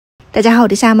大家好，我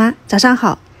是夏妈，早上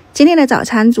好。今天的早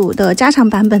餐煮的家常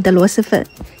版本的螺蛳粉。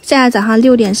现在早上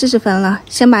6点40分了，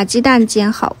先把鸡蛋煎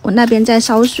好，我那边在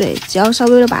烧水，只要稍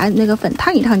微的把那个粉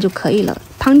烫一烫就可以了。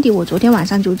汤底我昨天晚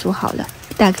上就煮好了，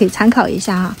大家可以参考一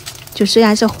下啊。就虽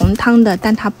然是红汤的，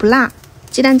但它不辣。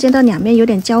鸡蛋煎到两面有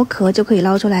点焦壳就可以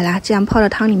捞出来了，这样泡到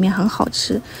汤里面很好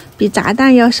吃，比炸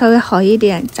蛋要稍微好一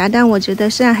点。炸蛋我觉得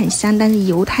虽然很香，但是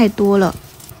油太多了。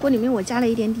锅里面我加了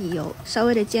一点底油，稍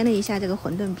微的煎了一下这个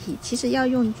馄饨皮。其实要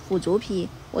用腐竹皮，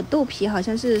我豆皮好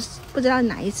像是不知道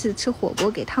哪一次吃火锅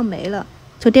给烫没了。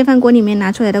从电饭锅里面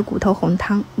拿出来的骨头红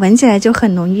汤，闻起来就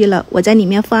很浓郁了。我在里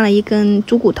面放了一根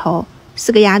猪骨头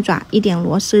，4个鸭爪，一点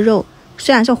螺丝肉。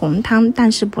虽然是红汤，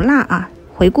但是不辣啊。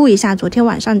回顾一下昨天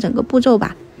晚上整个步骤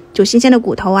吧，就新鲜的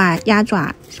骨头啊、鸭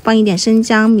爪，放一点生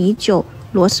姜、米酒、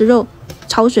螺丝肉，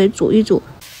焯水煮一煮。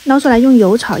捞出来用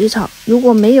油炒一炒，如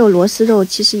果没有螺丝肉，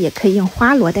其实也可以用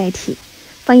花螺代替。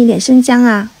放一点生姜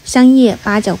啊、香叶、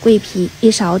八角、桂皮，1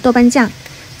勺豆瓣酱。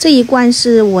这一罐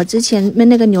是我之前焖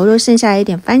那个牛肉剩下来一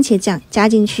点番茄酱，加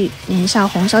进去，淋上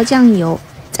红烧酱油，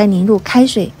再淋入开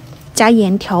水，加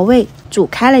盐调味，煮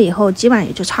开了以后基本上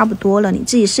也就差不多了。你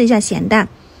自己试一下咸淡，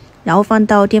然后放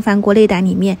到电饭锅内胆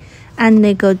里面，按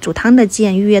那个煮汤的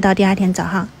键预约到第2天早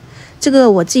上。这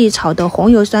个我自己炒的红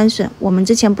油酸笋，我们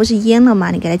之前不是腌了吗？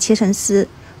你给它切成丝，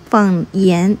放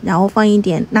盐，然后放一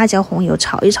点辣椒红油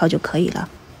炒一炒就可以了。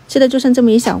吃的就剩这么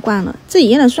一小罐了。自己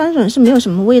腌的酸笋是没有什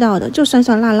么味道的，就酸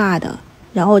酸辣辣的。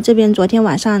然后这边昨天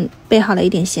晚上备好了一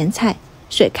点咸菜，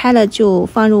水开了就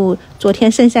放入昨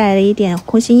天剩下来的一点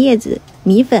空心叶子、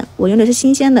米粉，我用的是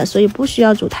新鲜的，所以不需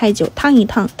要煮太久，烫一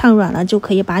烫，烫软了就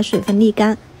可以把水分沥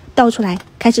干，倒出来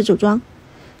开始组装。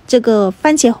这个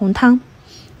番茄红汤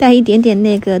带一点点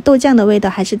那个豆酱的味道，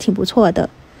还是挺不错的。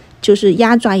就是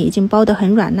鸭爪已经包得很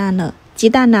软烂了，鸡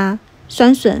蛋啊、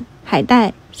酸笋、海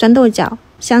带、酸豆角、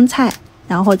香菜，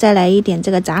然后再来一点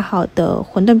这个炸好的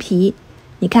馄饨皮。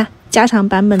你看家常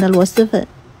版本的螺蛳粉，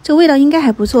这味道应该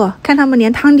还不错。看他们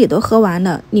连汤底都喝完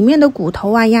了，里面的骨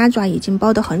头啊、鸭爪已经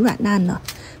包得很软烂了。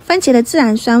番茄的自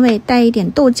然酸味带一点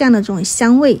豆酱的这种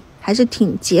香味，还是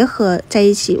挺结合在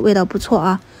一起，味道不错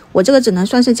啊。我这个只能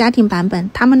算是家庭版本，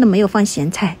他们的没有放咸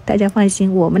菜，大家放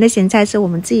心，我们的咸菜是我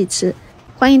们自己吃。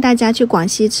欢迎大家去广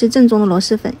西吃正宗的螺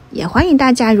蛳粉，也欢迎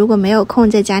大家如果没有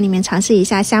空在家里面尝试一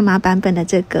下夏麻版本的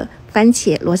这个番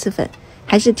茄螺蛳粉，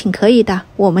还是挺可以的。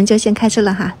我们就先开吃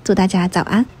了哈，祝大家早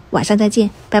安，晚上再见，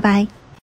拜拜。